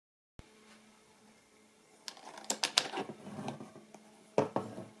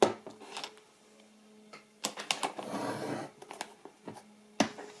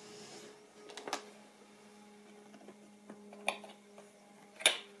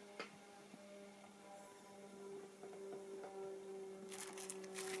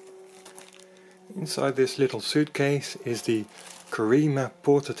Inside this little suitcase is the Corema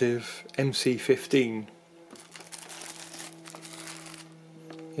Portative MC 15.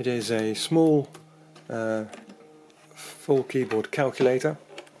 It is a small full keyboard calculator.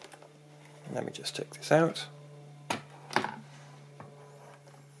 Let me just take this out.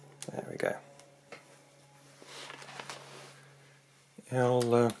 There we go.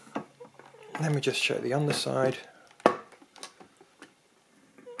 Let me just show the underside.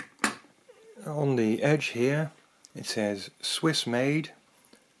 On the edge here it says Swiss made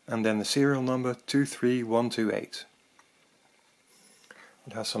and then the serial number 23128.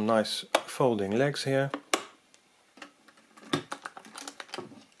 It has some nice folding legs here.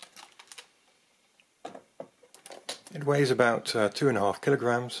 It weighs about 2.5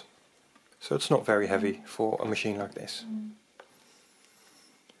 kilograms, so it's not very heavy for a machine like this.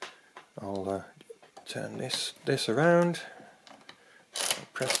 I'll turn this around, I'll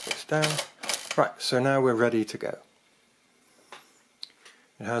press this down. Right, so now we're ready to go.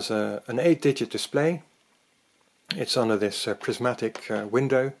 It has an 8-digit display. It's under this prismatic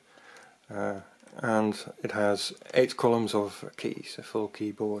window, and it has 8 columns of keys, a full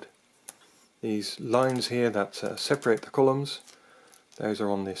keyboard. These lines here that separate the columns, those are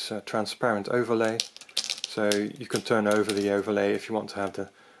on this transparent overlay, so you can turn over the overlay if you want to have the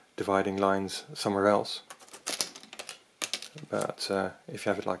dividing lines somewhere else. But if you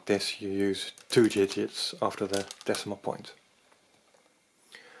have it like this, you use 2 digits after the decimal point.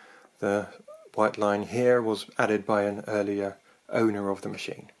 The white line here was added by an earlier owner of the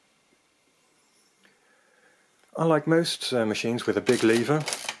machine. Unlike most machines with a big lever,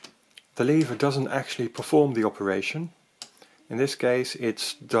 the lever doesn't actually perform the operation. In this case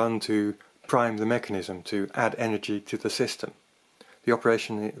it's done to prime the mechanism, to add energy to the system. The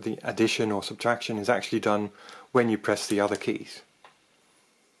operation, the addition or subtraction, is actually done when you press the other keys.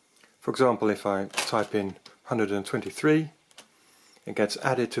 For example, if I type in 123, it gets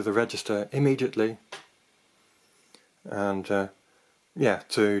added to the register immediately, and to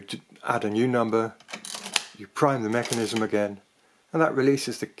add a new number you prime the mechanism again, and that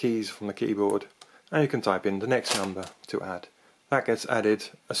releases the keys from the keyboard, and you can type in the next number to add. That gets added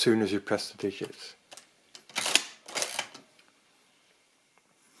as soon as you press the digits.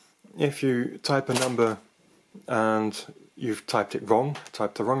 If you type a number and you've typed it wrong,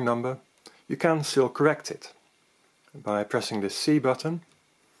 typed the wrong number, you can still correct it by pressing this C button.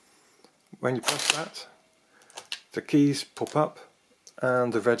 When you press that, the keys pop up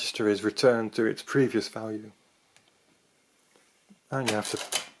and the register is returned to its previous value. And you have to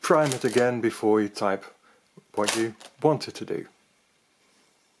prime it again before you type what you want it to do.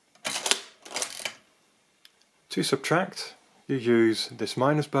 To subtract, you use this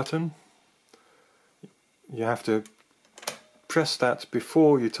minus button. You have to press that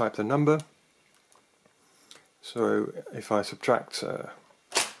before you type the number. So if I subtract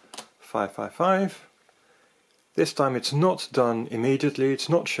 555, this time it's not done immediately, it's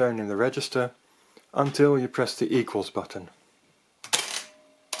not shown in the register until you press the equals button.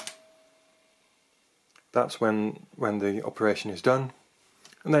 That's when the operation is done,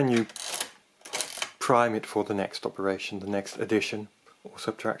 and then you prime it for the next operation, the next addition or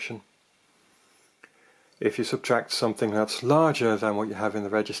subtraction. If you subtract something that's larger than what you have in the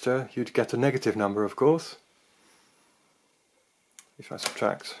register, you'd get a negative number, of course. If I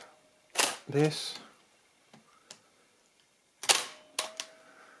subtract this,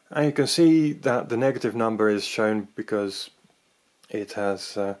 and you can see that the negative number is shown because it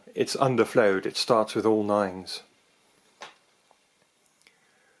has it's underflowed. It starts with all 9s.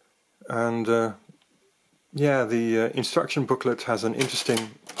 And the instruction booklet has an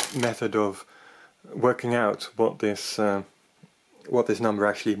interesting method of working out what this number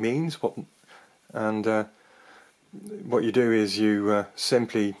actually means. What you do is you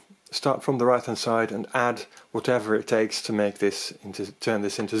simply start from the right hand side and add whatever it takes to make this turn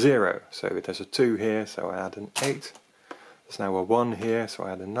this into 0. So there's a 2 here, so I add an 8. There's now a 1 here, so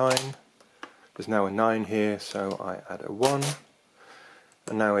I add a 9. There's now a 9 here, so I add a 1.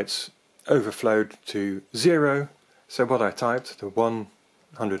 And now it's overflowed to 0, so what I typed, the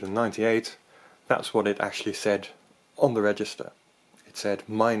 198, that's what it actually said on the register. It said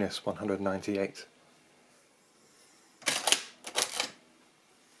minus 198.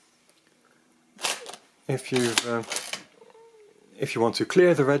 If you want to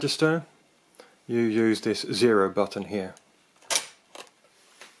clear the register, you use this 0 button here.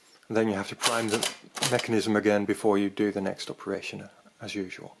 And then you have to prime the mechanism again before you do the next operation, as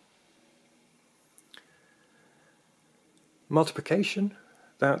usual. Multiplication,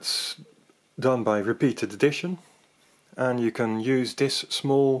 that's done by repeated addition, and you can use this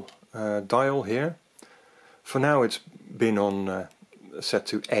small dial here. For now it's been on set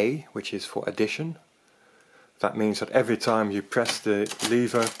to A, which is for addition. That means that every time you press the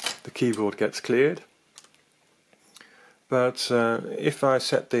lever, the keyboard gets cleared. But if I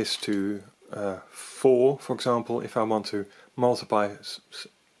set this to 4, for example, if I want to multiply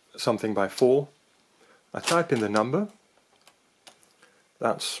something by 4, I type in the number.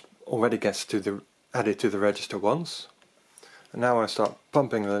 That already gets added to the register once. And now I start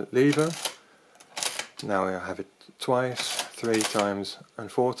pumping the lever. Now I have it twice, 3 times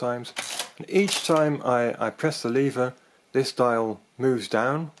and 4 times. And each time I press the lever, this dial moves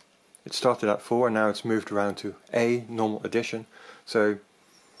down. It started at 4 and now it's moved around to A, normal addition. So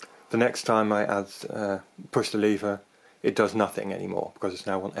the next time I push the lever, it does nothing anymore because it's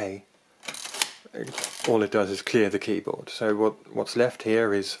now on A. All it does is clear the keyboard. So what's left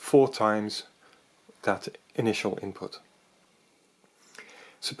here is 4 times that initial input.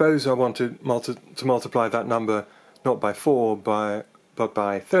 Suppose I want to multiply that number not by 4 but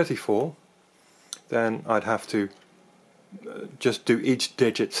by 34, then I'd have to just do each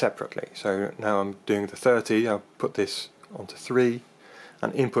digit separately. So now I'm doing the 30, I'll put this onto 3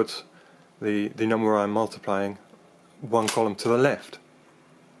 and input the number I'm multiplying 1 column to the left.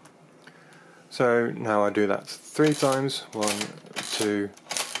 So now I do that 3 times, 1, 2,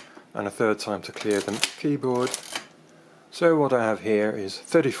 and a 3rd time to clear the keyboard. So what I have here is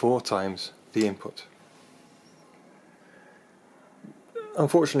 34 times the input.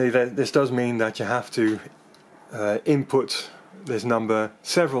 Unfortunately, this does mean that you have to input this number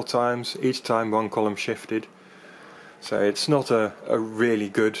several times, each time 1 column shifted. So it's not a really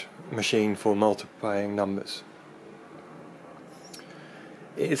good machine for multiplying numbers.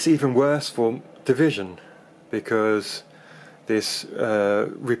 It's even worse for division, because this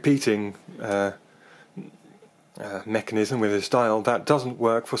repeating mechanism with this dial, that doesn't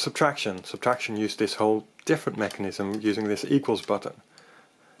work for subtraction. Subtraction used this whole different mechanism using this equals button.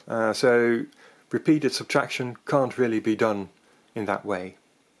 So repeated subtraction can't really be done in that way.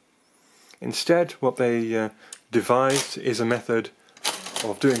 Instead, what they devised is a method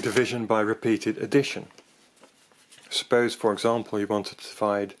of doing division by repeated addition. Suppose, for example, you wanted to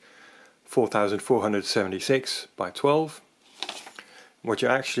divide 4,476 by 12. What you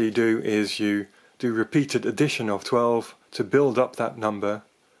actually do is you do repeated addition of 12 to build up that number,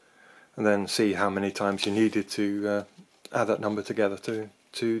 and then see how many times you needed to add that number together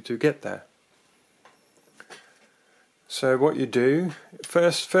to get there. So what you do,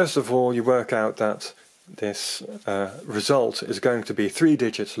 first of all, you work out that this result is going to be 3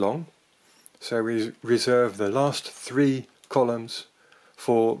 digits long. So we reserve the last 3 columns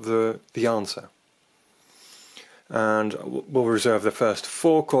for the answer. And we'll reserve the first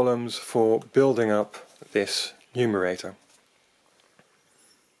 4 columns for building up this numerator.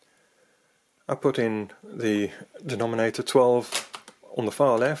 I put in the denominator 12 on the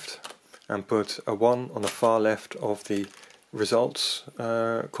far left and put a 1 on the far left of the results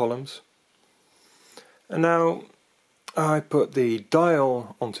columns. And now I put the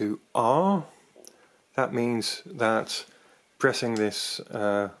dial onto R. That means that pressing this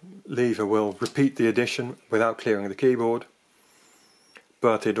lever will repeat the addition without clearing the keyboard,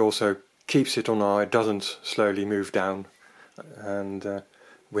 but it also keeps it on R. It doesn't slowly move down, and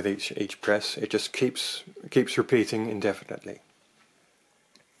with each press it just keeps repeating indefinitely.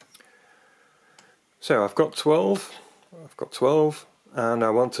 So I've got 12, and I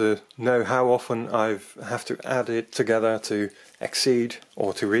want to know how often I have to add it together to exceed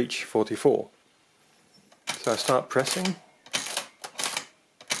or to reach 44. So I start pressing.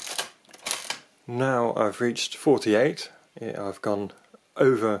 Now I've reached 48. I've gone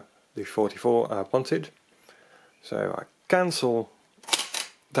over the 44 I wanted. So I cancel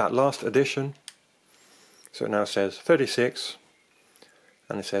that last addition. So it now says 36,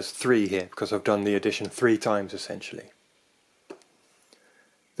 and it says 3 here because I've done the addition 3 times essentially.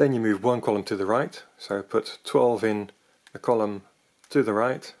 Then you move 1 column to the right, so put 12 in the column to the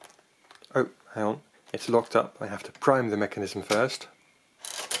right. Oh, hang on, it's locked up. I have to prime the mechanism first.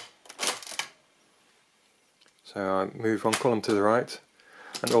 So I move 1 column to the right,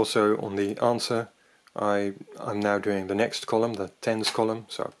 and also on the answer I'm now doing the next column, the tens column,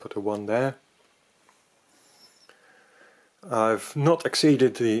 so I put a 1 there. I've not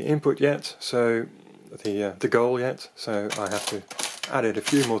exceeded the input yet, so the goal yet, so I have to add it a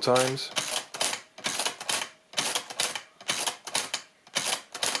few more times.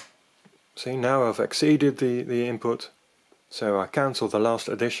 See, now I've exceeded the input, so I cancel the last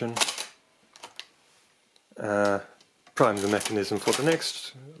addition, prime the mechanism for the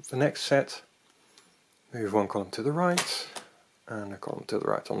next set, move 1 column to the right, and a column to the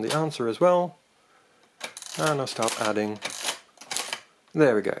right on the answer as well, and I'll start adding.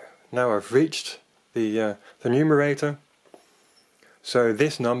 There we go. Now I've reached the numerator. So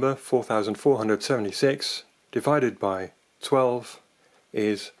this number, 4476, divided by 12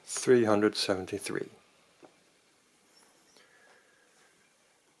 is 373.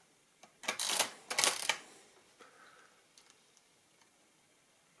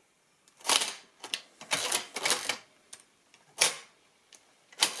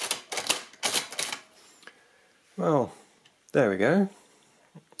 Well, there we go.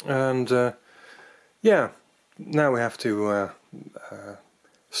 And yeah, now we have to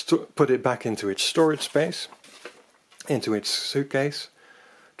put it back into its storage space, into its suitcase.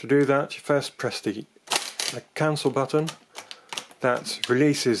 To do that, you first press the cancel button. That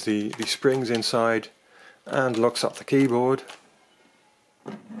releases the springs inside and locks up the keyboard.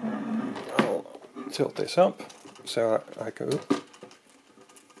 I'll tilt this up so I can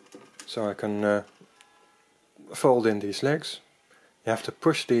fold in these legs. You have to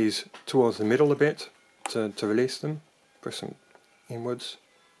push these towards the middle a bit to release them. Push them inwards.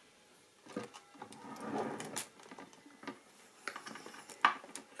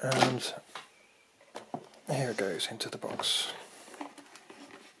 And here it goes into the box.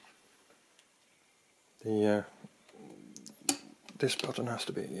 This button has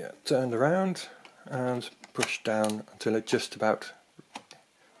to be turned around and pushed down until it just about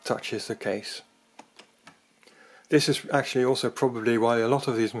touches the case. This is actually also probably why a lot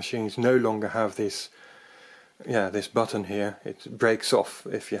of these machines no longer have this button here. It breaks off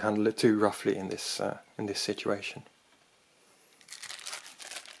if you handle it too roughly in this situation.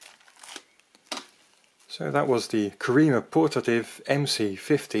 So that was the Corema Portative MC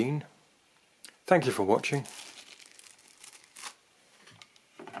 15. Thank you for watching.